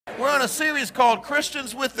We're on a series called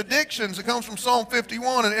Christians with Addictions. It comes from Psalm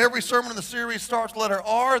 51, and every sermon in the series starts with letter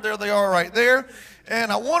R. There they are right there.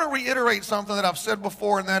 And I want to reiterate something that I've said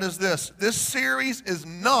before, and that is this. This series is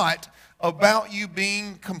not about you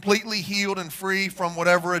being completely healed and free from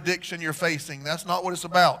whatever addiction you're facing. That's not what it's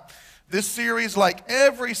about. This series, like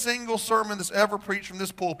every single sermon that's ever preached from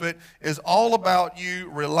this pulpit, is all about you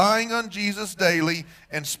relying on Jesus daily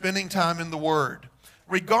and spending time in the Word.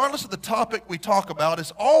 Regardless of the topic we talk about,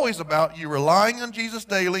 it's always about you relying on Jesus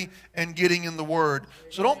daily and getting in the Word.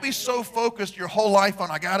 So don't be so focused your whole life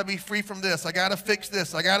on, I got to be free from this, I got to fix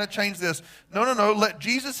this, I got to change this. No. Let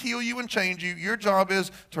Jesus heal you and change you. Your job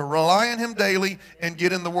is to rely on Him daily and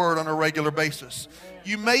get in the Word on a regular basis.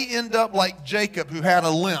 You may end up like Jacob, who had a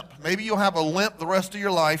limp. Maybe you'll have a limp the rest of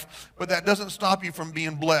your life, but that doesn't stop you from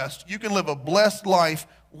being blessed. You can live a blessed life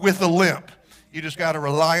with a limp. You just got to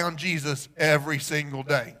rely on Jesus every single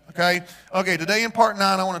day, okay? Okay, today in part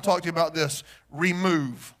 9, I want to talk to you about this.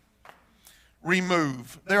 Remove.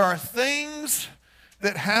 Remove. There are things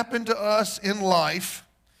that happen to us in life,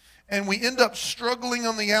 and we end up struggling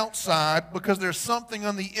on the outside because there's something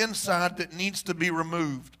on the inside that needs to be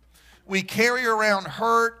removed. We carry around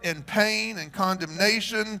hurt and pain and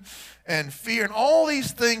condemnation and fear and all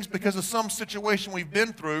these things because of some situation we've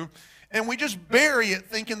been through. And we just bury it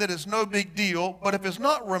thinking that it's no big deal, but if it's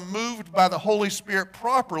not removed by the Holy Spirit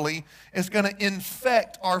properly, it's going to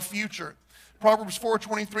infect our future. Proverbs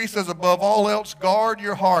 4:23 says, above all else, guard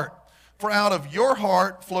your heart, for out of your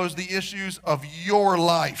heart flows the issues of your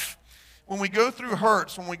life. When we go through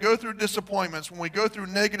hurts, when we go through disappointments, when we go through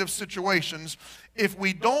negative situations, if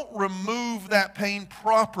we don't remove that pain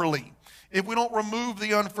properly, if we don't remove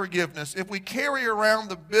the unforgiveness, if we carry around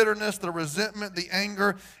the bitterness, the resentment, the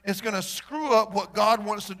anger, it's going to screw up what God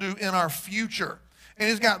wants to do in our future. And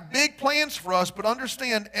He's got big plans for us, but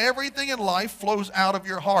understand everything in life flows out of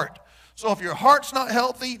your heart. So if your heart's not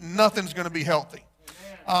healthy, nothing's going to be healthy.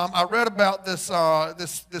 I read about this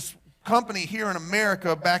company here in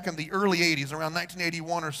America back in the early 80s, around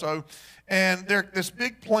 1981 or so, and this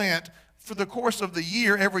big plant, for the course of the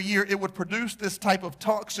year, every year, it would produce this type of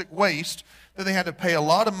toxic waste that they had to pay a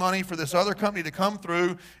lot of money for this other company to come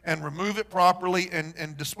through and remove it properly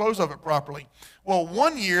and dispose of it properly. Well,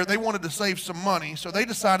 one year, they wanted to save some money, so they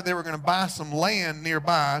decided they were going to buy some land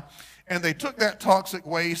nearby, and they took that toxic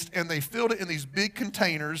waste and they filled it in these big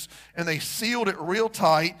containers and they sealed it real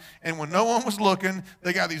tight. And when no one was looking,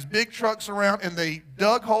 they got these big trucks around and they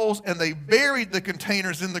dug holes and they buried the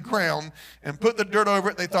containers in the ground and put the dirt over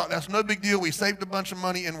it. They thought, that's no big deal. We saved a bunch of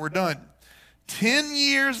money and we're done. 10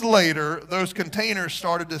 years later, those containers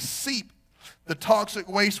started to seep. The toxic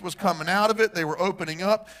waste was coming out of it. They were opening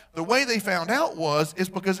up. The way they found out is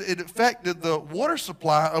because it affected the water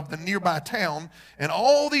supply of the nearby town, and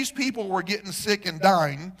all these people were getting sick and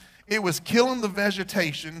dying. It was killing the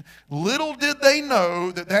vegetation. Little did they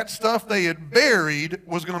know that stuff they had buried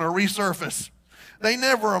was going to resurface. They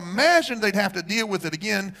never imagined they'd have to deal with it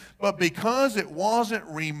again, but because it wasn't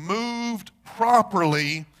removed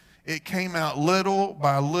properly, it came out little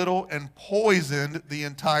by little and poisoned the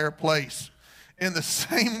entire place. In the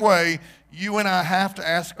same way, you and I have to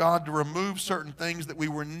ask God to remove certain things that we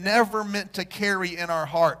were never meant to carry in our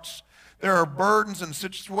hearts. There are burdens and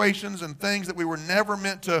situations and things that we were never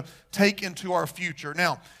meant to take into our future.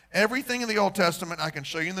 Now, everything in the Old Testament I can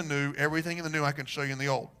show you in the New. Everything in the New I can show you in the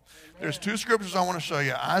Old. There's two scriptures I want to show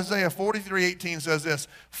you. Isaiah 43:18 says this,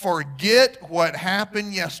 forget what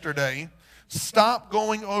happened yesterday. Stop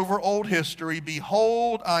going over old history.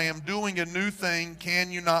 Behold, I am doing a new thing.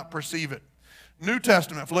 Can you not perceive it? New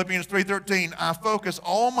Testament, Philippians 3:13, I focus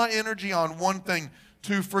all my energy on one thing,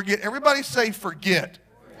 to forget. Everybody say forget.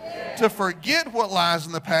 To forget what lies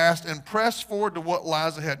in the past and press forward to what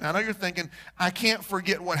lies ahead. Now, I know you're thinking, I can't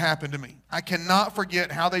forget what happened to me. I cannot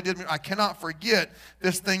forget how they did me. I cannot forget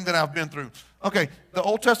this thing that I've been through. Okay, the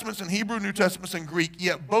Old Testament's in Hebrew, New Testament's in Greek,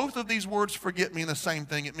 yet both of these words forget mean the same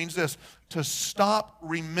thing. It means this, to stop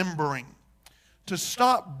remembering, to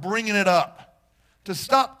stop bringing it up, to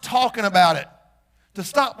stop talking about it, to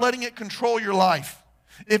stop letting it control your life.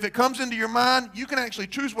 If it comes into your mind, you can actually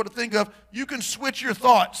choose what to think of. You can switch your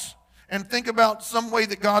thoughts and think about some way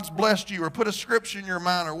that God's blessed you, or put a scripture in your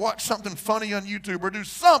mind, or watch something funny on YouTube, or do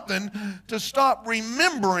something to stop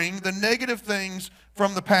remembering the negative things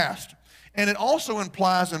from the past. And it also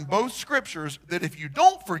implies in both scriptures that if you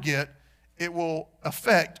don't forget, it will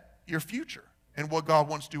affect your future and what God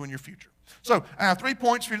wants to do in your future. So I have 3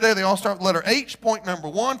 points for you today. They all start with letter H. Point number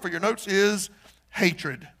 1 for your notes is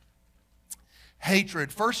hatred.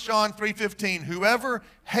 Hatred. 1 John 3:15, whoever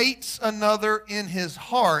hates another in his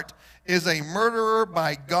heart is a murderer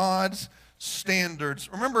by God's standards.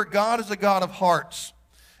 Remember, God is a God of hearts.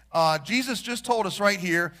 Jesus just told us right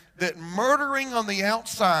here that murdering on the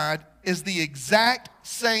outside is the exact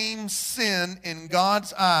same sin in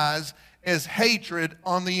God's eyes as hatred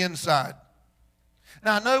on the inside.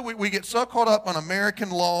 Now, I know we get so caught up on American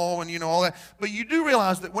law and, all that, but you do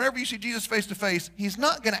realize that whenever you see Jesus face to face, he's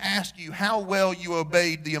not going to ask you how well you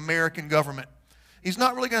obeyed the American government. He's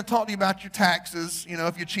not really going to talk to you about your taxes,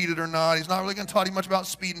 if you cheated or not. He's not really going to talk to you much about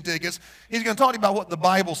speeding tickets. He's going to talk to you about what the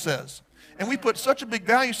Bible says. And we put such a big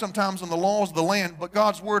value sometimes on the laws of the land, but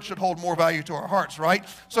God's word should hold more value to our hearts, right?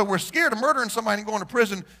 So we're scared of murdering somebody and going to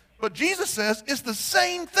prison, but Jesus says it's the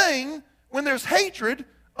same thing when there's hatred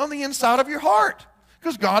on the inside of your heart,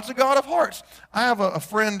 because God's a God of hearts. I have a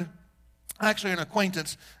friend, actually an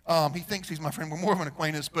acquaintance. He thinks he's my friend. We're more of an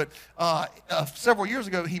acquaintance, but several years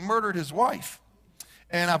ago, he murdered his wife.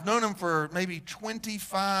 And I've known him for maybe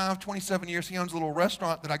 25, 27 years. He owns a little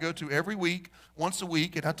restaurant that I go to every week, once a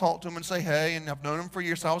week, and I talk to him and say, hey, and I've known him for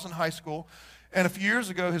years. So I was in high school. And a few years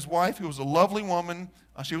ago, his wife, who was a lovely woman,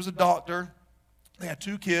 she was a doctor. They had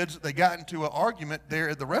 2 kids. They got into an argument there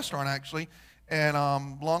at the restaurant, actually. And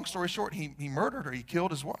long story short, he murdered her. He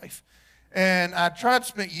killed his wife. And I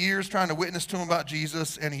spent years trying to witness to him about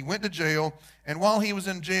Jesus, and he went to jail. And while he was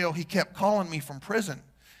in jail, he kept calling me from prison.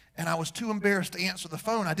 And I was too embarrassed to answer the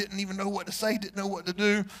phone. I didn't even know what to say, didn't know what to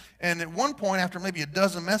do. And at one point, after maybe a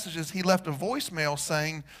dozen messages, he left a voicemail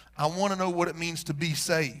saying, I want to know what it means to be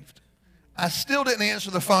saved. I still didn't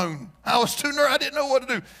answer the phone. I was too nervous. I didn't know what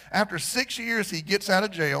to do. After 6 years, he gets out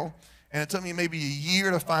of jail. And it took me maybe a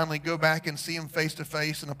year to finally go back and see him face to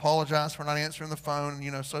face and apologize for not answering the phone.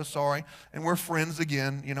 So sorry. And we're friends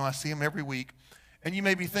again. I see him every week. And you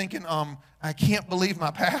may be thinking, I can't believe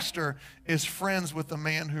my pastor is friends with the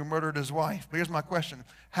man who murdered his wife. But here's my question.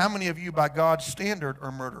 How many of you, by God's standard,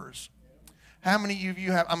 are murderers? How many of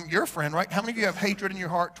you have, I'm your friend, right? How many of you have hatred in your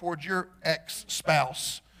heart towards your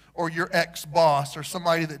ex-spouse or your ex-boss or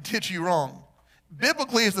somebody that did you wrong?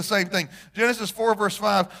 Biblically, it's the same thing. Genesis 4, verse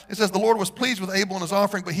 5, it says, the Lord was pleased with Abel and his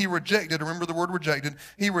offering, but he rejected, remember the word rejected,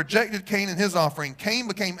 he rejected Cain and his offering. Cain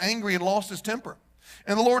became angry and lost his temper.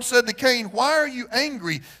 And the Lord said to Cain, why are you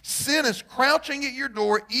angry? Sin is crouching at your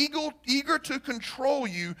door, eager to control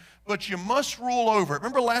you, but you must rule over it.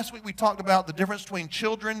 Remember last week we talked about the difference between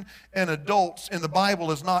children and adults in the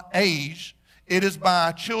Bible is not age. It is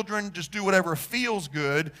by children just do whatever feels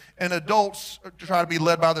good, and adults try to be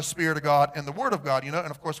led by the Spirit of God and the Word of God, And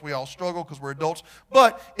of course we all struggle because we're adults.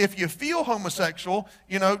 But if you feel homosexual,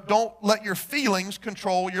 don't let your feelings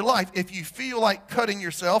control your life. If you feel like cutting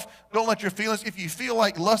yourself, don't let your feelings. If you feel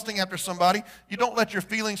like lusting after somebody, you don't let your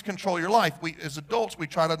feelings control your life. As adults, we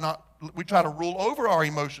try to rule over our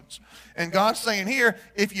emotions. And God's saying here,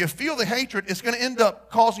 if you feel the hatred, it's going to end up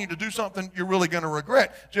causing you to do something you're really going to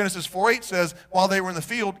regret. Genesis 4:8 says, while they were in the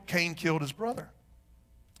field, Cain killed his brother.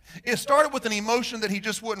 It started with an emotion that he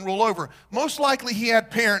just wouldn't rule over. Most likely he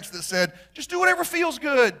had parents that said, just do whatever feels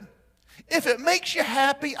good. If it makes you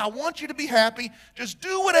happy, I want you to be happy. Just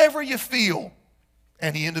do whatever you feel.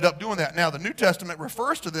 And he ended up doing that. Now, the New Testament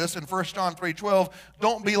refers to this in 1 John 3:12.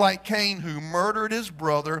 Don't be like Cain, who murdered his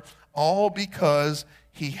brother, all because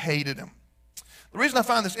he hated him. The reason I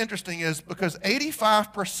find this interesting is because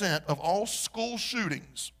 85% of all school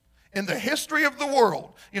shootings in the history of the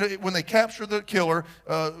world, when they capture the killer,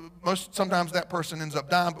 sometimes that person ends up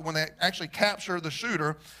dying, but when they actually capture the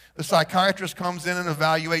shooter, the psychiatrist comes in and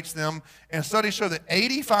evaluates them, and studies show that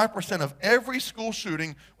 85% of every school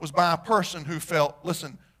shooting was by a person who felt,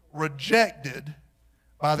 rejected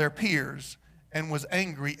by their peers and was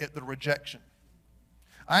angry at the rejection.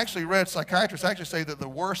 I actually read psychiatrists actually say that the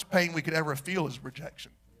worst pain we could ever feel is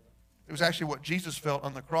rejection. It was actually what Jesus felt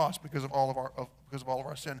on the cross because of all of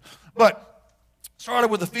our sin. But started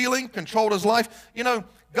with a feeling, controlled his life.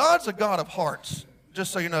 God's a God of hearts.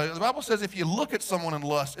 Just so you know, the Bible says if you look at someone in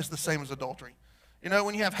lust, it's the same as adultery.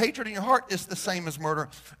 When you have hatred in your heart, it's the same as murder.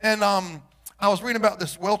 And I was reading about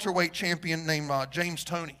this welterweight champion named James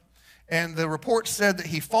Toney. And the report said that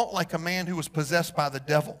he fought like a man who was possessed by the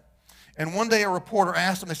devil. And one day a reporter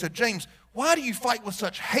asked him, they said, James, why do you fight with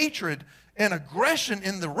such hatred and aggression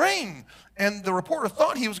in the ring? And the reporter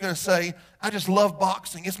thought he was going to say, I just love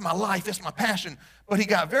boxing. It's my life. It's my passion. But he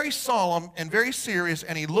got very solemn and very serious,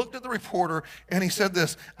 and he looked at the reporter, and he said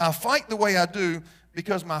this, I fight the way I do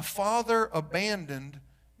because my father abandoned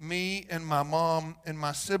me and my mom and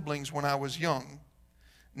my siblings when I was young.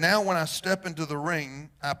 Now when I step into the ring,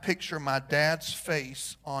 I picture my dad's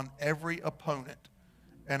face on every opponent,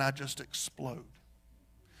 and I just explode.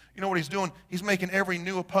 You know what he's doing? He's making every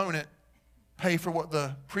new opponent pay for what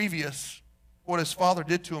the previous what his father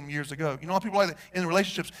did to him years ago. You know, people like that in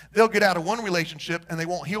relationships, they'll get out of one relationship and they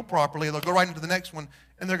won't heal properly. They'll go right into the next one,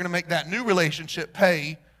 and they're going to make that new relationship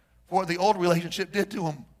pay for what the old relationship did to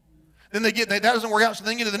them. Then that doesn't work out, so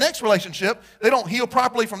then they get to the next relationship. They don't heal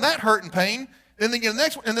properly from that hurt and pain. Then they get to the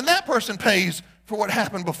next one, and then that person pays for what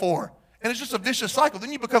happened before. And it's just a vicious cycle.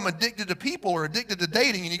 Then you become addicted to people or addicted to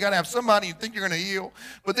dating, and you got to have somebody you think you're going to heal.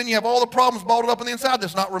 But then you have all the problems bottled up on the inside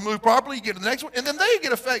that's not removed properly. You get to the next one, and then they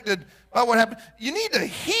get affected by what happened. You need to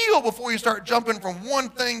heal before you start jumping from one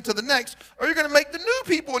thing to the next, or you're going to make the new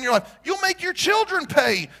people in your life. You'll make your children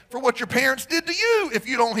pay for what your parents did to you if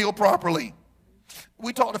you don't heal properly.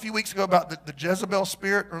 We talked a few weeks ago about the Jezebel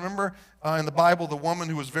spirit. Remember in the Bible, the woman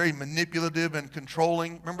who was very manipulative and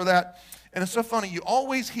controlling. Remember that? And it's so funny. You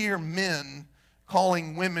always hear men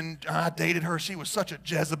calling women, I dated her, she was such a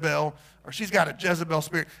Jezebel, or she's got a Jezebel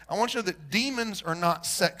spirit. I want you to know that demons are not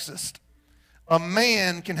sexist. A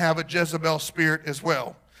man can have a Jezebel spirit as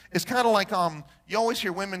well. It's kind of like you always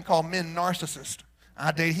hear women call men narcissist.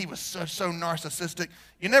 I dated, he was so narcissistic.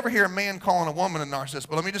 You never hear a man calling a woman a narcissist,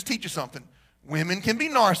 but let me just teach you something. Women can be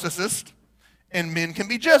narcissists, and men can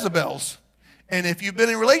be Jezebels. And if you've been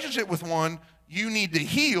in a relationship with one, you need to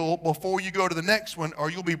heal before you go to the next one,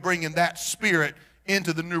 or you'll be bringing that spirit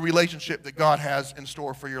into the new relationship that God has in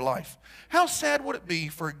store for your life. How sad would it be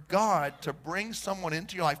for God to bring someone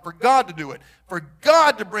into your life, for God to do it, for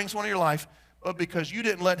God to bring someone into your life, but because you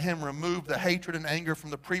didn't let him remove the hatred and anger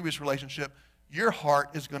from the previous relationship, your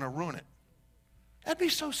heart is going to ruin it. That'd be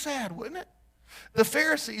so sad, wouldn't it? The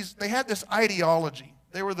Pharisees, they had this ideology.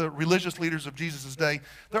 They were the religious leaders of Jesus' day.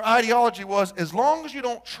 Their ideology was, as long as you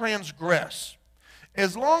don't transgress,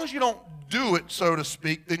 as long as you don't do it, so to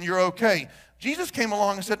speak, then you're okay. Jesus came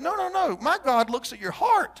along and said, no, my God looks at your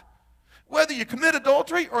heart. Whether you commit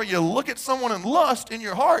adultery or you look at someone in lust in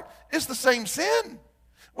your heart, it's the same sin.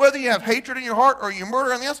 Whether you have hatred in your heart or you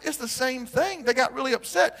murder anything else, it's the same thing. They got really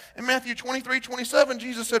upset. In Matthew 23:27,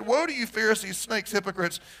 Jesus said, woe to you Pharisees, snakes,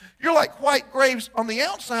 hypocrites. You're like white grapes on the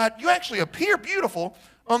outside. You actually appear beautiful.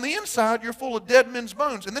 On the inside, you're full of dead men's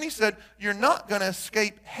bones. And then he said, you're not going to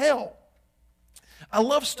escape hell. I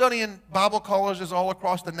love studying Bible colleges all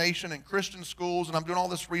across the nation and Christian schools, and I'm doing all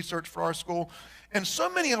this research for our school. And so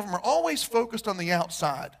many of them are always focused on the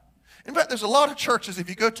outside. In fact, there's a lot of churches, if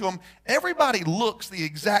you go to them, everybody looks the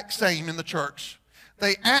exact same in the church.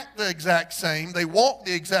 They act the exact same, they walk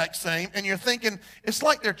the exact same, and you're thinking it's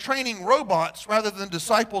like they're training robots rather than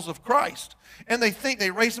disciples of Christ. And they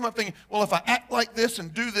raise them up thinking, well, if I act like this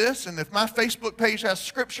and do this, and if my Facebook page has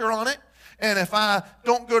scripture on it, and if I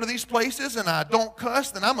don't go to these places and I don't cuss,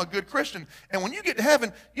 then I'm a good Christian. And when you get to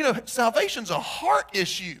heaven, you know, salvation's a heart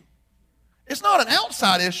issue. It's not an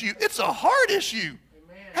outside issue, it's a heart issue.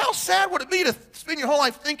 How sad would it be to spend your whole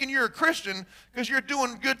life thinking you're a Christian because you're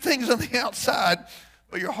doing good things on the outside,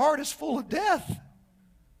 but your heart is full of death,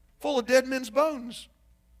 full of dead men's bones?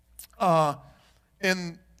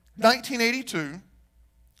 In 1982,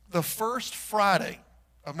 the first Friday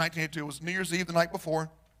of 1982, was New Year's Eve the night before,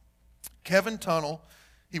 Kevin Tunnell,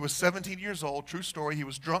 he was 17 years old, true story, he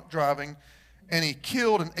was drunk driving, and he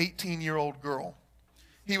killed an 18-year-old girl.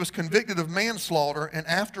 He was convicted of manslaughter, and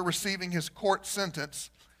after receiving his court sentence,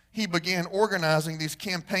 he began organizing these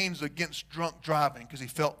campaigns against drunk driving because he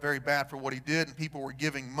felt very bad for what he did, and people were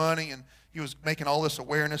giving money, and he was making all this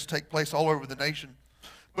awareness take place all over the nation.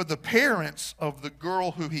 But the parents of the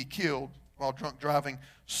girl who he killed while drunk driving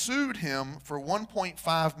sued him for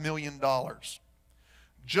 $1.5 million.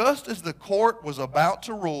 Just as the court was about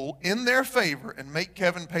to rule in their favor and make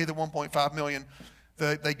Kevin pay the $1.5 million,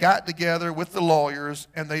 they got together with the lawyers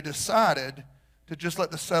and they decided to just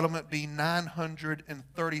let the settlement be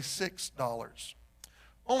 $936.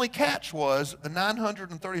 Only catch was the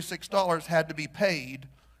 $936 had to be paid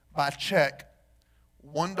by check,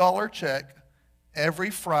 $1 check,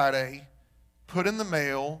 every Friday, put in the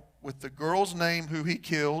mail with the girl's name who he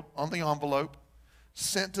killed on the envelope,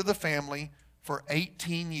 sent to the family for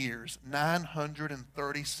 18 years,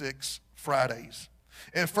 936 Fridays.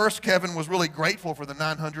 At first, Kevin was really grateful for the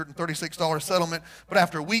 $936 settlement, but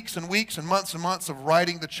after weeks and weeks and months of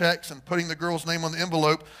writing the checks and putting the girl's name on the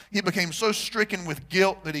envelope, he became so stricken with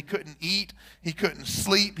guilt that he couldn't eat, he couldn't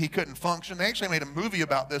sleep, he couldn't function. They actually made a movie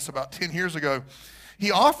about this about 10 years ago.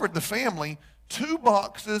 He offered the family 2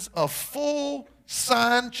 boxes of full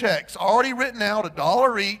signed checks, already written out,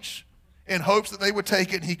 $1 each, in hopes that they would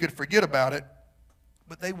take it and he could forget about it.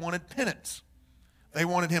 But they wanted penance. They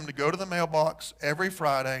wanted him to go to the mailbox every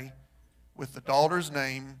Friday with the daughter's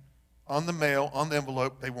name on the mail, on the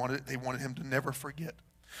envelope. They wanted him to never forget.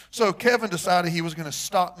 So Kevin decided he was going to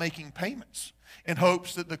stop making payments in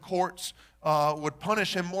hopes that the courts would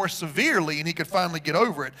punish him more severely and he could finally get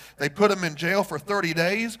over it. They put him in jail for 30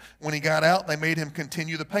 days. When he got out, they made him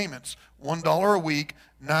continue the payments. $1 a week,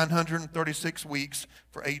 936 weeks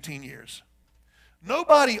for 18 years.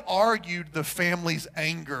 Nobody argued the family's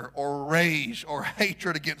anger or rage or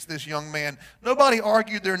hatred against this young man. Nobody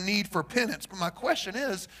argued their need for penance. But my question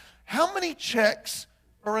is, how many checks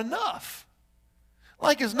are enough?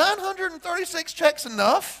 Like, is 936 checks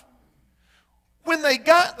enough? When they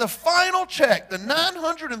got the final check, the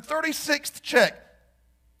 936th check,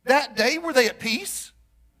 that day were they at peace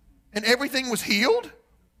and everything was healed?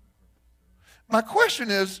 My question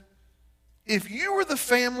is, if you were the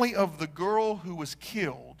family of the girl who was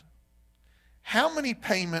killed, how many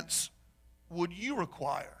payments would you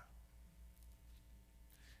require?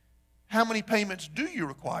 How many payments do you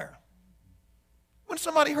require? When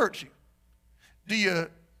somebody hurts you, do you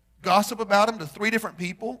gossip about them to 3 different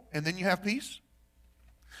people and then you have peace?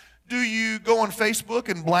 Do you go on Facebook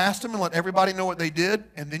and blast them and let everybody know what they did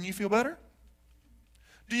and then you feel better?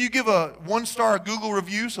 Do you give a 1-star Google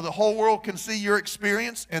review so the whole world can see your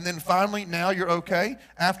experience and then finally now you're okay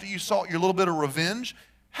after you sought your little bit of revenge?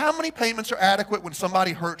 How many payments are adequate when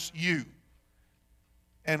somebody hurts you?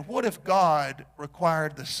 And what if God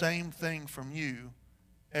required the same thing from you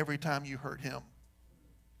every time you hurt him?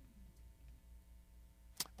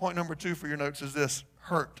 Point number 2 for your notes is this: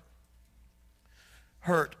 hurt.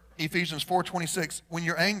 Hurt. Ephesians 4:26, when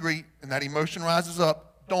you're angry and that emotion rises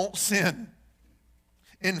up, don't sin.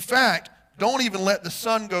 In fact, don't even let the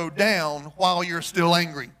sun go down while you're still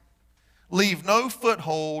angry. Leave no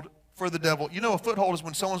foothold for the devil. You know, a foothold is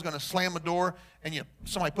when someone's going to slam a door and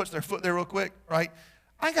somebody puts their foot there real quick, right?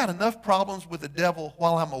 I got enough problems with the devil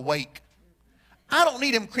while I'm awake. I don't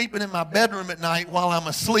need him creeping in my bedroom at night while I'm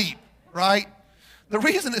asleep, right? The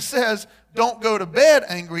reason it says don't go to bed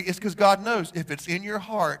angry is because God knows if it's in your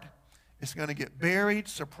heart, it's going to get buried,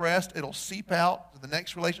 suppressed. It'll seep out to the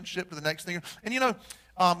next relationship, to the next thing. And you know,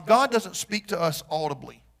 God doesn't speak to us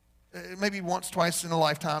audibly. Maybe once, twice in a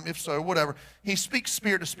lifetime, if so, whatever. He speaks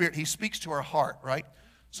spirit to spirit. He speaks to our heart, right?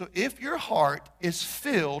 So if your heart is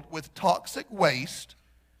filled with toxic waste,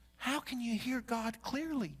 how can you hear God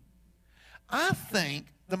clearly? I think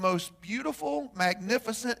the most beautiful,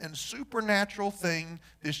 magnificent, and supernatural thing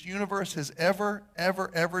this universe has ever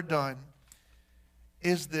done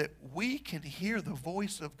is that we can hear the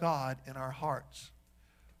voice of God in our hearts.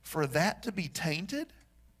 For that to be tainted,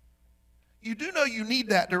 you do know you need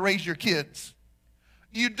that to raise your kids.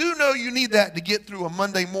 You do know you need that to get through a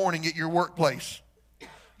Monday morning at your workplace.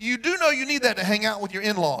 You do know you need that to hang out with your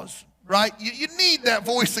in-laws, right? You need that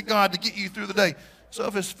voice of God to get you through the day. So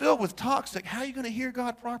if it's filled with toxic, how are you going to hear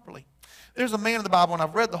God properly? There's a man in the Bible, and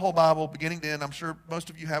I've read the whole Bible beginning to end. I'm sure most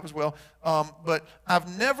of you have as well. But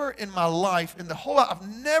I've never in my life,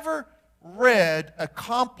 I've never read a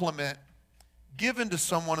compliment given to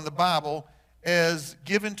someone in the Bible as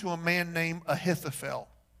given to a man named Ahithophel.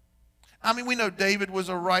 I mean, we know David was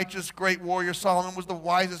a righteous, great warrior. Solomon was the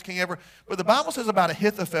wisest king ever. But the Bible says about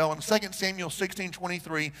Ahithophel in 2 Samuel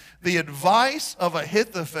 16:23, the advice of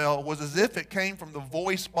Ahithophel was as if it came from the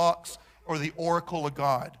voice box or the oracle of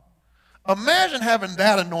God. Imagine having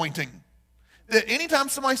that anointing. That anytime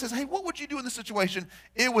somebody says, hey, what would you do in this situation?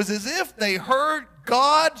 It was as if they heard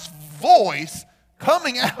God's voice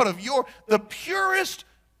coming out of the purest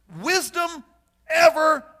wisdom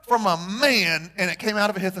ever from a man, and it came out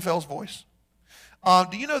of Ahithophel's voice.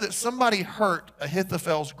 Do you know that somebody hurt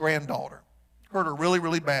Ahithophel's granddaughter? Hurt her really,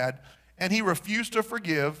 really bad, and he refused to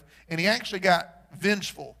forgive, and he actually got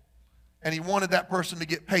vengeful, and he wanted that person to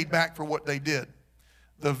get paid back for what they did.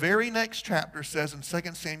 The very next chapter says in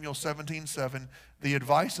 2 Samuel 17:7, the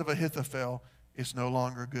advice of Ahithophel is no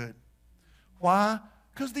longer good. Why?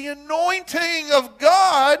 Because the anointing of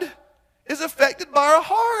God is affected by our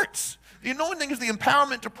hearts. The anointing is the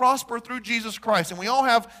empowerment to prosper through Jesus Christ. And we all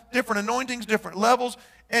have different anointings, different levels.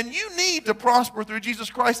 And you need to prosper through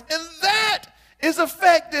Jesus Christ. And that is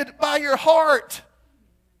affected by your heart.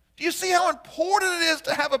 Do you see how important it is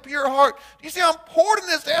to have a pure heart? Do you see how important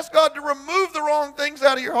it is to ask God to remove the wrong things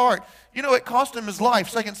out of your heart? You know, it cost him his life.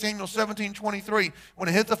 2 Samuel 17:23, when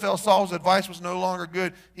Ahithophel saw his advice was no longer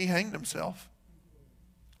good, he hanged himself.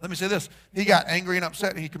 Let me say this. He got angry and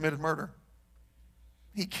upset and he committed murder.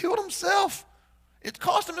 He killed himself. It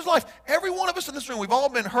cost him his life. Every one of us in this room, we've all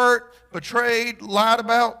been hurt, betrayed, lied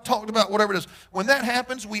about, talked about, whatever it is. When that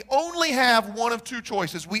happens, we only have one of two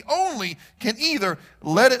choices. We only can either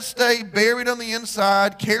let it stay buried on the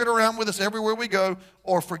inside, carry it around with us everywhere we go,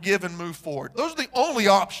 or forgive and move forward. Those are the only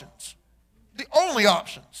options. The only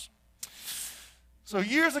options. So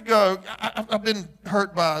years ago, I've been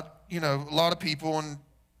hurt by, a lot of people in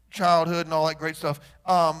childhood and all that great stuff.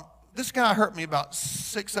 This guy hurt me about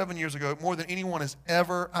 6, 7 years ago, more than anyone has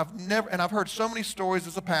ever. I've heard so many stories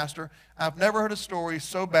as a pastor. I've never heard a story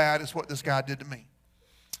so bad as what this guy did to me.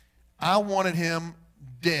 I wanted him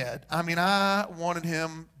dead. I mean, I wanted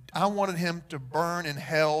him to burn in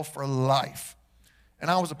hell for life. And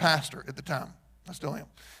I was a pastor at the time. I still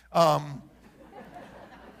am.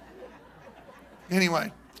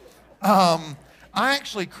 Anyway, I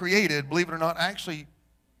actually created, believe it or not, a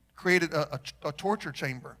torture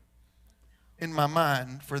chamber in my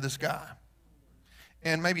mind for this guy.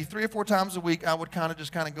 And maybe 3 or 4 times a week, I would kind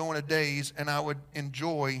of go in a daze, and I would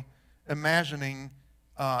enjoy imagining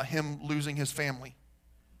him losing his family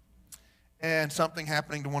and something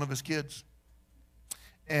happening to one of his kids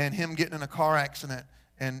and him getting in a car accident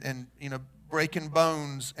and breaking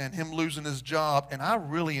bones and him losing his job. And I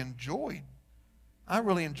really enjoyed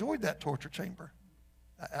that torture chamber.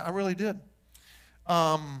 I really did.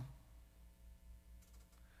 I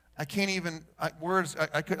can't even, words,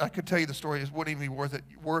 I could tell you the story. It wouldn't even be worth it.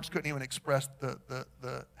 Words couldn't even express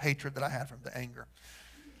the hatred that I had from the anger.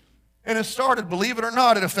 And it started, believe it or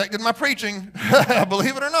not, it affected my preaching.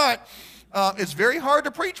 Believe it or not. It's very hard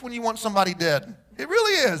to preach when you want somebody dead. It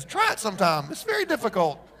really is. Try it sometime. It's very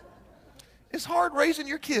difficult. It's hard raising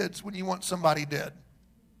your kids when you want somebody dead.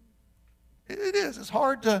 It is. It's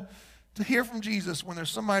hard to hear from Jesus when there's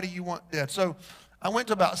somebody you want dead. So I went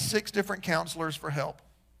to about 6 different counselors for help.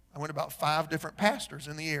 I went to about 5 different pastors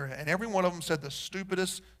in the area, and every one of them said the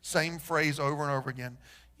stupidest same phrase over and over again.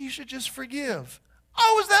 You should just forgive.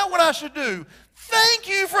 Oh, is that what I should do? Thank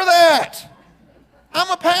you for that.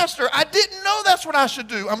 I'm a pastor. I didn't know that's what I should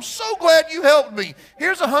do. I'm so glad you helped me.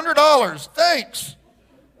 Here's $100. Thanks.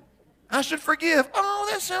 I should forgive. Oh,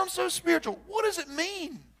 that sounds so spiritual. What does it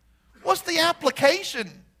mean? What's the application?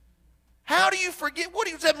 How do you forgive? What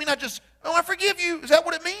does that mean? I forgive you. Is that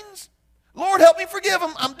what it means? Lord, help me forgive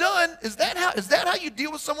them. I'm done. Is that how you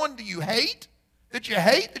deal with someone that you hate? That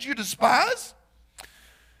you despise?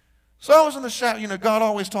 So I was in the shower. God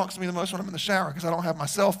always talks to me the most when I'm in the shower because I don't have my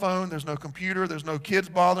cell phone. There's no computer. There's no kids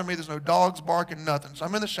bothering me. There's no dogs barking, nothing. So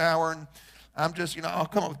I'm in the shower, and I'm just, I'll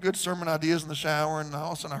come up with good sermon ideas in the shower, and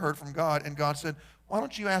all of a sudden I heard from God, and God said, why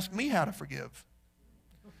don't you ask me how to forgive?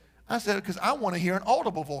 I said, because I want to hear an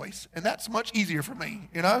audible voice, and that's much easier for me,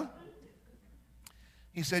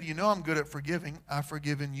 He said, I'm good at forgiving. I've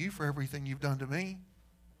forgiven you for everything you've done to me.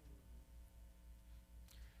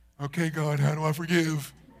 Okay, God, how do I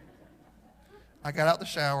forgive? I got out the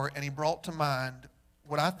shower, and he brought to mind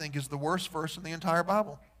what I think is the worst verse in the entire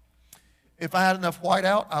Bible. If I had enough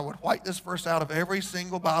whiteout, I would white this verse out of every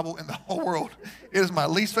single Bible in the whole world. It is my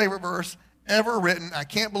least favorite verse ever written. I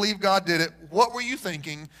can't believe God did it. What were you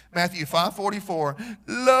thinking? Matthew 5:44.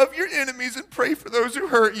 Love your enemies and pray for those who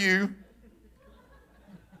hurt you.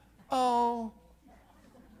 Oh,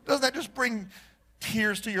 doesn't that just bring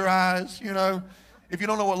tears to your eyes? If you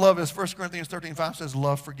don't know what love is, 1 Corinthians 13:5 says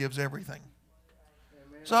love forgives everything.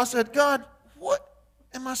 So I said, God, what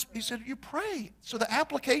am I? He said, you pray. So the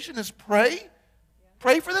application is pray.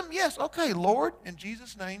 Pray for them? Yes. Okay, Lord, in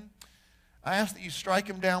Jesus' name, I ask that you strike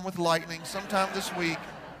him down with lightning sometime this week.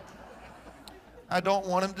 I don't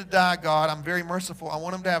want him to die, God. I'm very merciful. I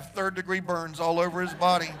want him to have 3rd-degree burns all over his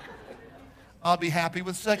body. I'll be happy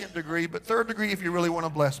with 2nd degree, but 3rd degree if you really want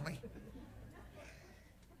to bless me.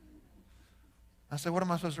 I said, what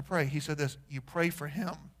am I supposed to pray? He said this, you pray for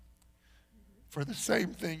him for the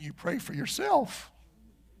same thing you pray for yourself.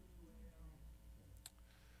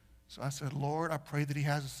 So I said, Lord, I pray that he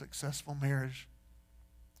has a successful marriage.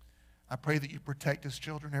 I pray that you protect his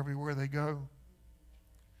children everywhere they go.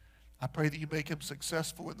 I pray that you make him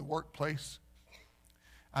successful in the workplace.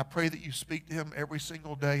 I pray that you speak to him every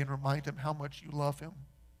single day and remind him how much you love him.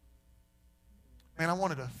 Man, I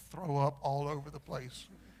wanted to throw up all over the place.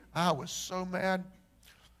 I was so mad.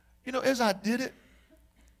 As I did it,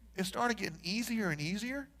 it started getting easier and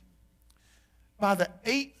easier. By the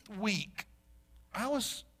 8th week, I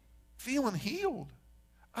was feeling healed.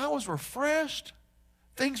 I was refreshed.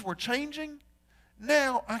 Things were changing.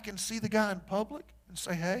 Now I can see the guy in public and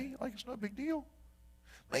say, hey, like it's no big deal.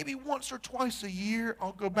 Maybe once or twice a year,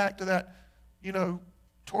 I'll go back to that,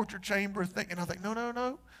 torture chamber thing. And I think,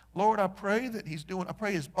 no. Lord, I pray that I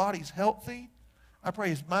pray his body's healthy. I pray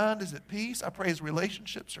his mind is at peace. I pray his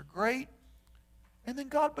relationships are great. And then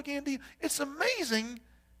God began to, it's amazing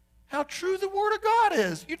how true the Word of God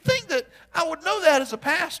is. You'd think that I would know that as a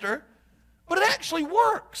pastor, but it actually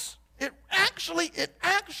works. It actually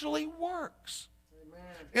works. Amen.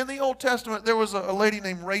 In the Old Testament, there was a lady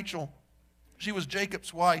named Rachel. She was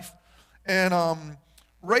Jacob's wife. And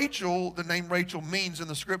Rachel, the name Rachel means in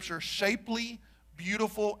the scripture, shapely,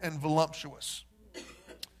 beautiful, and voluptuous.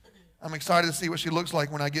 I'm excited to see what she looks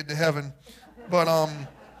like when I get to heaven. But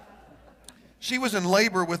she was in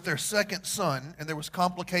labor with their second son, and there was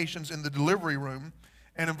complications in the delivery room.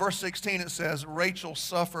 And in verse 16 it says, Rachel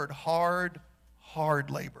suffered hard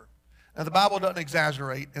labor. Now the Bible doesn't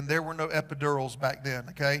exaggerate, and there were no epidurals back then,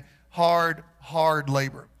 okay? Hard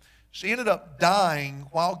labor. She ended up dying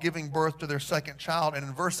while giving birth to their second child. And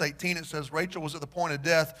in verse 18 it says, Rachel was at the point of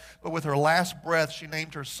death, but with her last breath she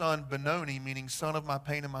named her son Benoni, meaning son of my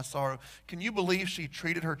pain and my sorrow. Can you believe she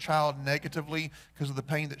treated her child negatively because of the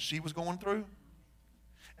pain that she was going through?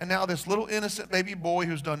 And now this little innocent baby boy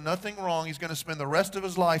who's done nothing wrong, he's going to spend the rest of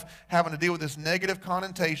his life having to deal with this negative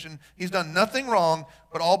connotation. He's done nothing wrong,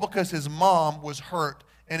 but all because his mom was hurt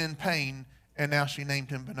and in pain, and now she named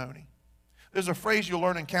him Benoni. There's a phrase you'll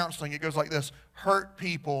learn in counseling. It goes like this: hurt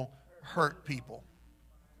people hurt people.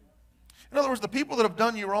 In other words, the people that have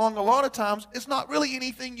done you wrong, a lot of times, it's not really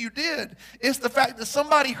anything you did. It's the fact that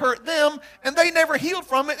somebody hurt them and they never healed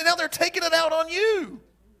from it, and now they're taking it out on you.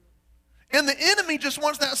 And the enemy just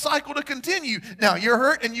wants that cycle to continue. Now, you're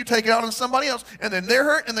hurt and you take it out on somebody else, and then they're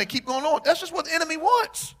hurt and they keep going on. That's just what the enemy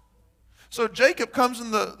wants. So Jacob comes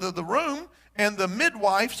in the room, and the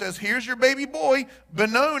midwife says, here's your baby boy,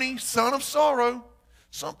 Benoni, son of sorrow.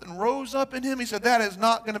 Something rose up in him. He said, that is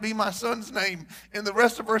not going to be my son's name. In the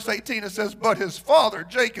rest of verse 18, it says, but his father,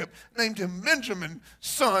 Jacob, named him Benjamin,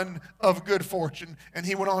 son of good fortune. And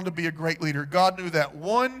he went on to be a great leader. God knew that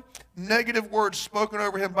one negative word spoken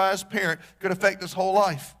over him by his parent could affect his whole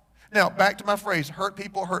life. Now, back to my phrase, hurt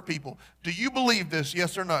people hurt people. Do you believe this,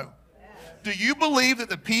 yes or no? Do you believe that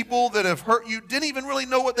the people that have hurt you didn't even really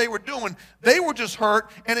know what they were doing? They were just hurt,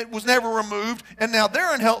 and it was never removed, and now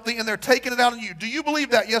they're unhealthy, and they're taking it out on you. Do you believe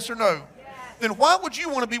that, yes or no? Yes. Then why would you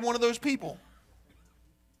want to be one of those people?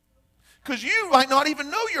 Because you might not even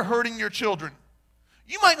know you're hurting your children.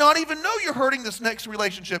 You might not even know you're hurting this next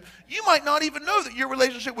relationship. You might not even know that your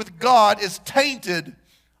relationship with God is tainted,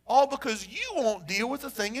 all because you won't deal with the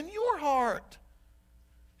thing in your heart.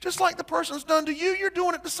 Just like the person's done to you, you're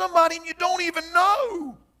doing it to somebody and you don't even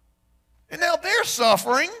know. And now they're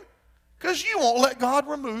suffering because you won't let God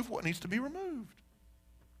remove what needs to be removed.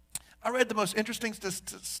 I read the most interesting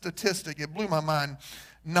statistic. It blew my mind.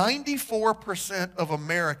 94% of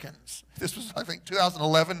Americans, this was, I think,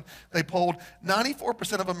 2011, they polled,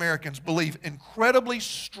 94% of Americans believe incredibly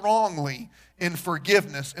strongly in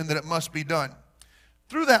forgiveness and that it must be done.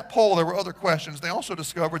 Through that poll, there were other questions. They also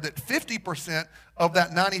discovered that 50% of that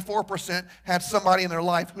 94% had somebody in their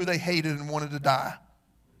life who they hated and wanted to die.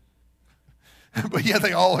 But yet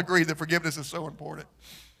they all agreed that forgiveness is so important.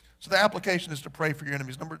 So the application is to pray for your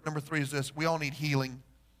enemies. Number 3 is this: we all need healing.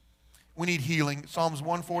 We need healing. Psalms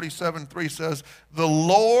 147:3 says, the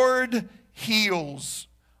Lord heals.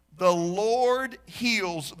 The Lord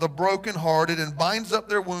heals the brokenhearted and binds up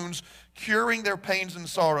their wounds, curing their pains and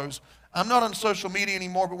sorrows. I'm not on social media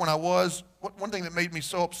anymore, but when I was, one thing that made me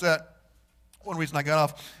so upset, one reason I got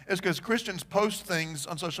off, is because Christians post things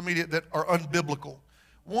on social media that are unbiblical.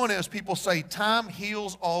 One is people say, time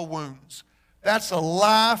heals all wounds. That's a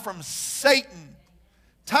lie from Satan.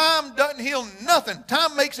 Time doesn't heal nothing.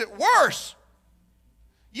 Time makes it worse.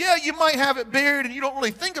 Yeah, you might have it buried and you don't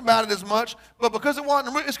really think about it as much, but because it wasn't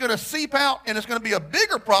removed, it's going to seep out and it's going to be a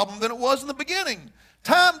bigger problem than it was in the beginning.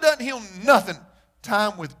 Time doesn't heal nothing.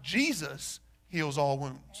 Time with Jesus heals all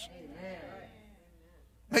wounds. Amen.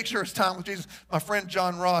 Make sure it's time with Jesus. My friend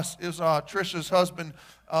John Ross is Trisha's husband.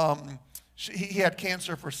 He had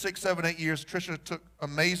cancer for 6, 7, 8 years. Trisha took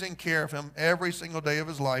amazing care of him every single day of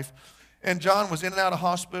his life. And John was in and out of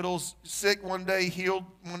hospitals, sick one day, healed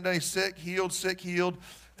one day, sick, healed.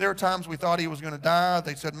 There were times we thought he was going to die.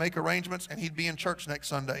 They said make arrangements, and he'd be in church next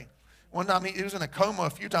Sunday. One time he was in a coma a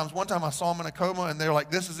few times. One time I saw him in a coma, and they were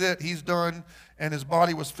like, this is it, he's done. And his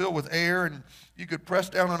body was filled with air, and you could press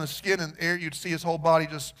down on his skin, and air, you'd see his whole body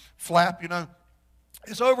just flap, you know.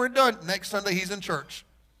 It's over and done. Next Sunday, he's in church.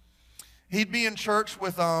 He'd be in church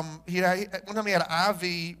with, one time he had an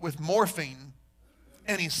IV with morphine,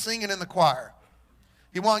 and he's singing in the choir.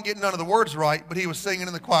 He wasn't getting none of the words right, but he was singing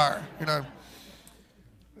in the choir, you know.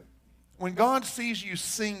 When God sees you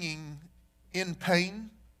singing in pain,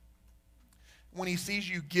 when he sees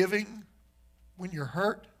you giving when you're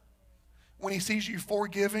hurt, when he sees you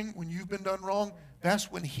forgiving when you've been done wrong, that's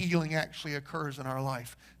when healing actually occurs in our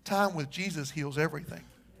life. Time with Jesus heals everything.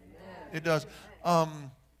 It does.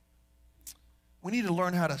 We need to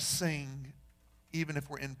learn how to sing even if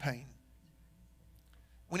we're in pain.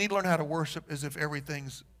 We need to learn how to worship as if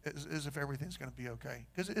everything's as if everything's going to be okay.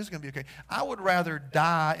 Because it is going to be okay. I would rather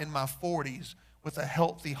die in my 40s with a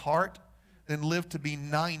healthy heart than live to be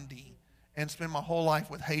 90 and spend my whole life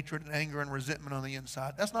with hatred and anger and resentment on the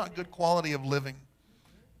inside. That's not a good quality of living.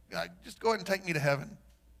 Just go ahead and take me to heaven.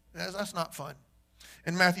 That's not fun.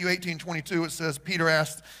 In Matthew 18:22, it says, Peter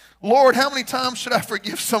asked, Lord, how many times should I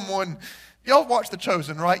forgive someone? Y'all watch The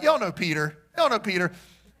Chosen, right? Y'all know Peter. Y'all know Peter.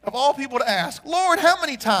 Of all people to ask, Lord, how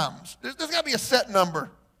many times? There's got to be a set number.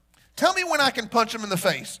 Tell me when I can punch him in the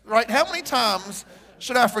face, right? How many times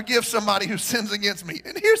should I forgive somebody who sins against me?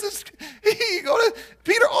 And here's this,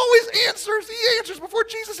 Peter always answers. He answers before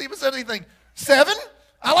Jesus even said anything. 7?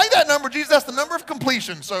 I like that number, Jesus. That's the number of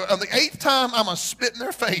completion. So on the 8th time, I'm going to spit in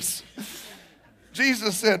their face.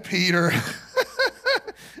 Jesus said, Peter,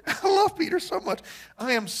 I love Peter so much.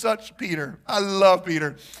 I am such Peter. I love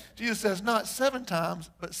Peter. Jesus says, not 7 times,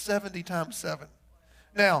 but 70 times 7.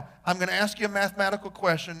 Now, I'm going to ask you a mathematical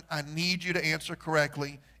question. I need you to answer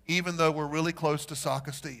correctly, even though we're really close to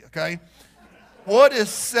Socastee, okay? What is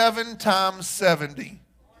 7 times 70?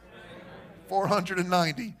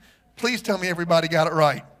 490. Please tell me everybody got it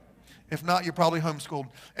right. If not, you're probably homeschooled.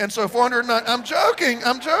 And so 409, I'm joking.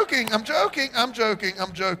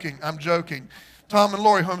 Tom and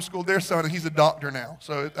Lori homeschooled their son, and he's a doctor now.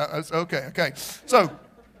 So it's okay. So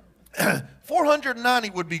 490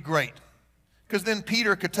 would be great. Because then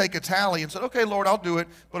Peter could take a tally and say, okay, Lord, I'll do it.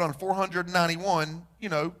 But on 491,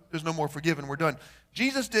 there's no more forgiven. We're done.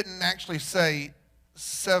 Jesus didn't actually say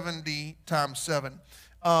 70 times 7.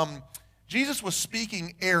 Jesus was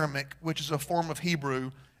speaking Aramaic, which is a form of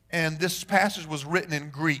Hebrew. And this passage was written in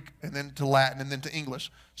Greek and then to Latin and then to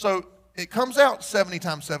English. So it comes out 70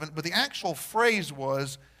 times 7, but the actual phrase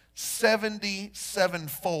was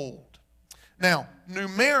 77-fold. Now,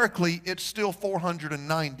 numerically, it's still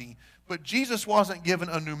 490, but Jesus wasn't given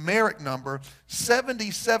a numeric number.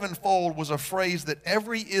 77-fold was a phrase that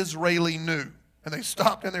every Israeli knew, and they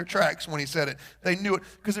stopped in their tracks when he said it. They knew it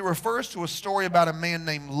because it refers to a story about a man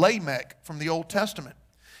named Lamech from the Old Testament.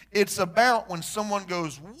 It's about when someone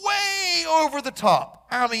goes way over the top.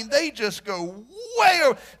 I mean, they just go way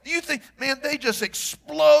over. You think, man, they just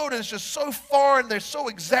explode, and it's just so far, and they're so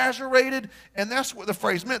exaggerated, and that's what the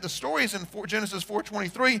phrase meant. The story is in Genesis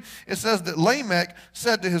 4:23. It says that Lamech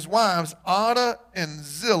said to his wives, Adah and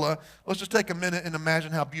Zillah. Let's just take a minute and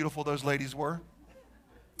imagine how beautiful those ladies were.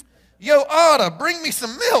 Yo, Adah, bring me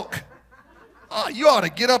some milk. Oh, you ought to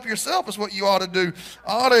get up yourself is what you ought to do.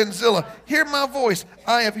 Adah and Zillah, hear my voice.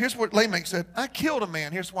 Here's what Lamech said. I killed a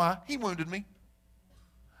man. Here's why. He wounded me.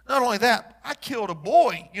 Not only that, I killed a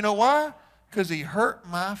boy. You know why? Because he hurt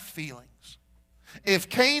my feelings. If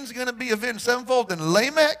Cain's going to be avenged 7-fold, then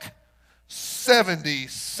Lamech,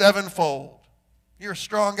 77-fold. You're a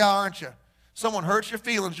strong guy, aren't you? Someone hurts your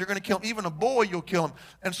feelings, you're going to kill him. Even a boy, you'll kill him.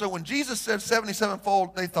 And so when Jesus said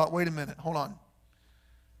 77-fold, they thought, wait a minute, hold on.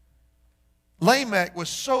 Lamech was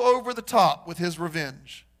so over the top with his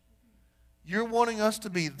revenge. You're wanting us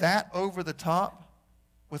to be that over the top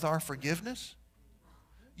with our forgiveness?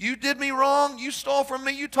 You did me wrong. You stole from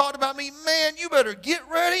me. You talked about me. Man, you better get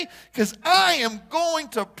ready because I am going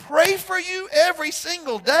to pray for you every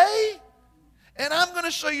single day. And I'm going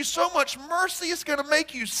to show you so much mercy, it's going to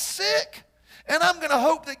make you sick. And I'm going to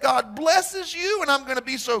hope that God blesses you, and I'm going to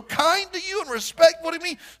be so kind to you and respectful to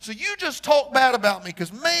me. So you just talk bad about me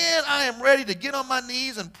because, man, I am ready to get on my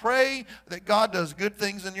knees and pray that God does good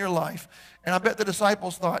things in your life. And I bet the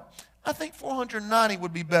disciples thought, I think 490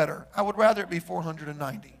 would be better. I would rather it be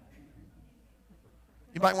 490.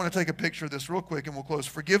 You might want to take a picture of this real quick, and we'll close.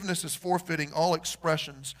 Forgiveness is forfeiting all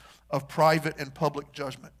expressions of private and public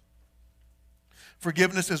judgment.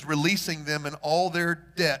 Forgiveness is releasing them in all their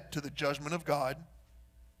debt to the judgment of God.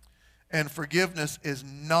 And forgiveness is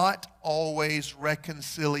not always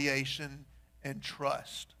reconciliation and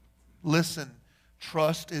trust. Listen,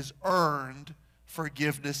 trust is earned.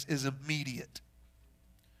 Forgiveness is immediate.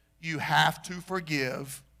 You have to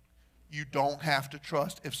forgive. You don't have to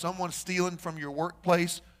trust. If someone's stealing from your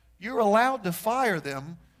workplace, you're allowed to fire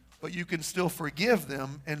them, but you can still forgive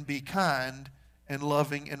them and be kind and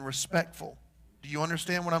loving and respectful. Do you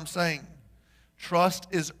understand what I'm saying? Trust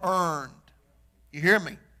is earned. You hear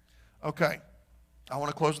me? Okay. I want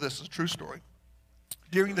to close this. It's a true story.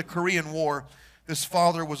 During the Korean War, this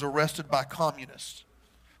father was arrested by communists.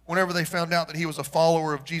 Whenever they found out that he was a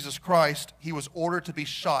follower of Jesus Christ, he was ordered to be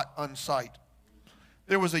shot on sight.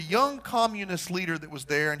 There was a young communist leader that was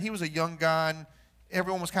there, and he was a young guy, and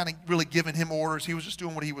everyone was kind of really giving him orders. He was just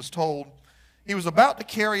doing what he was told. He was about to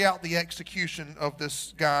carry out the execution of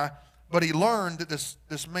this guy, but he learned that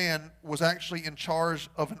this man was actually in charge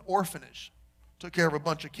of an orphanage, took care of a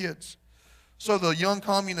bunch of kids. So the young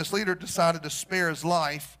communist leader decided to spare his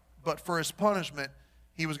life, but for his punishment,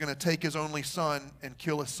 he was going to take his only son and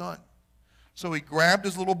kill his son. So he grabbed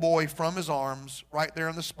his little boy from his arms right there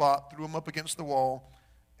on the spot, threw him up against the wall,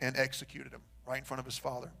 and executed him right in front of his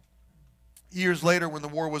father. Years later, when the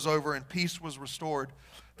war was over and peace was restored,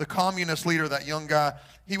 the communist leader, that young guy,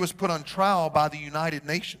 he was put on trial by the United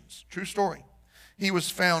Nations. True story. He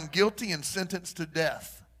was found guilty and sentenced to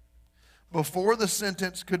death. Before the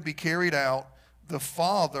sentence could be carried out, the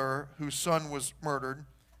father, whose son was murdered,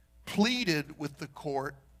 pleaded with the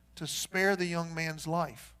court to spare the young man's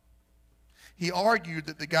life. He argued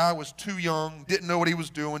that the guy was too young, didn't know what he was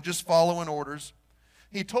doing, just following orders.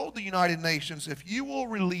 He told the United Nations, if you will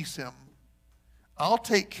release him, I'll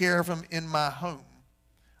take care of him in my home.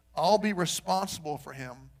 I'll be responsible for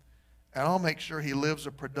him, and I'll make sure he lives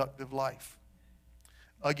a productive life.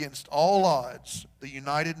 Against all odds, the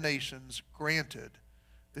United Nations granted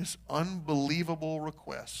this unbelievable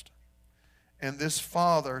request. And this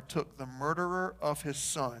father took the murderer of his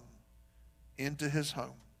son into his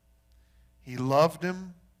home. He loved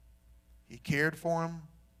him. He cared for him.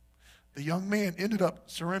 The young man ended up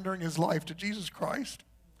surrendering his life to Jesus Christ.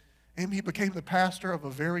 And he became the pastor of a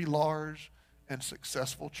very large and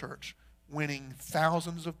successful church, winning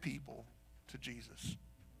thousands of people to Jesus.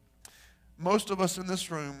 Most of us in this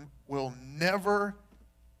room will never,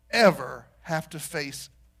 ever have to face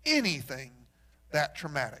anything that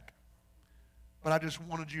traumatic. But I just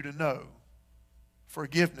wanted you to know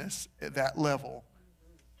forgiveness at that level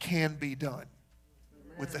can be done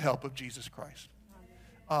with the help of Jesus Christ.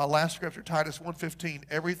 Last scripture, Titus 1:15,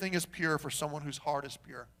 everything is pure for someone whose heart is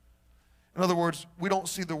pure. In other words, we don't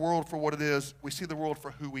see the world for what it is. We see the world for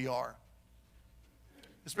who we are.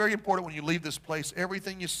 It's very important when you leave this place,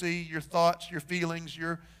 everything you see, your thoughts, your feelings,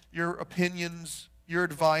 your opinions, your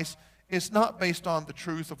advice, it's not based on the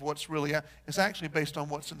truth of what's really at. It's actually based on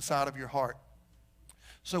what's inside of your heart.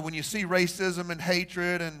 So when you see racism and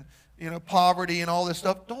hatred and poverty and all this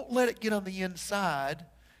stuff, don't let it get on the inside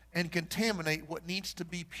and contaminate what needs to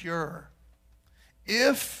be pure.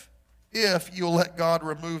 If you'll let God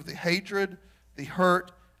remove the hatred, the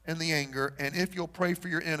hurt, and the anger, and if you'll pray for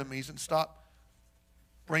your enemies and stop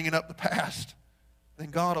bringing up the past, then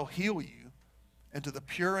God will heal you, and to the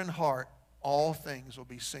pure in heart, all things will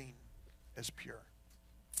be seen as pure.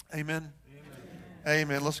 Amen? Amen.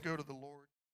 Amen. Let's go to the Lord.